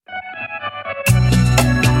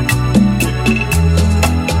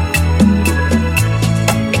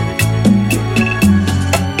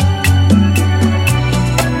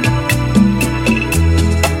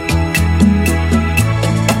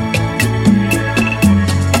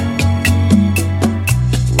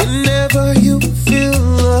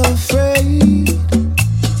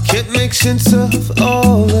sense of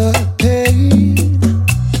all the pain.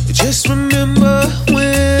 Just remember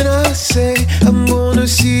when I say I'm gonna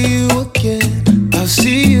see you again. I'll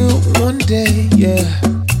see you one day, yeah.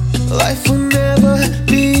 Life will never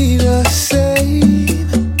be the same.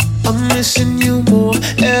 I'm missing you more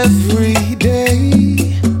every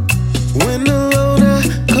day. When alone I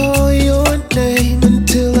call your name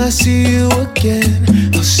until I see you again.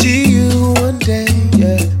 I'll see you one day,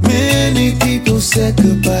 yeah. Many people said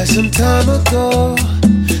goodbye some time ago.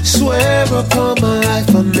 Swear upon my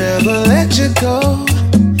life I'll never let you go.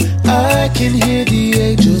 I can hear the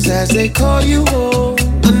angels as they call you home.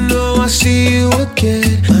 I know I'll see you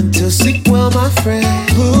again. Until sleep well, my friend.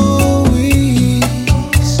 Ooh.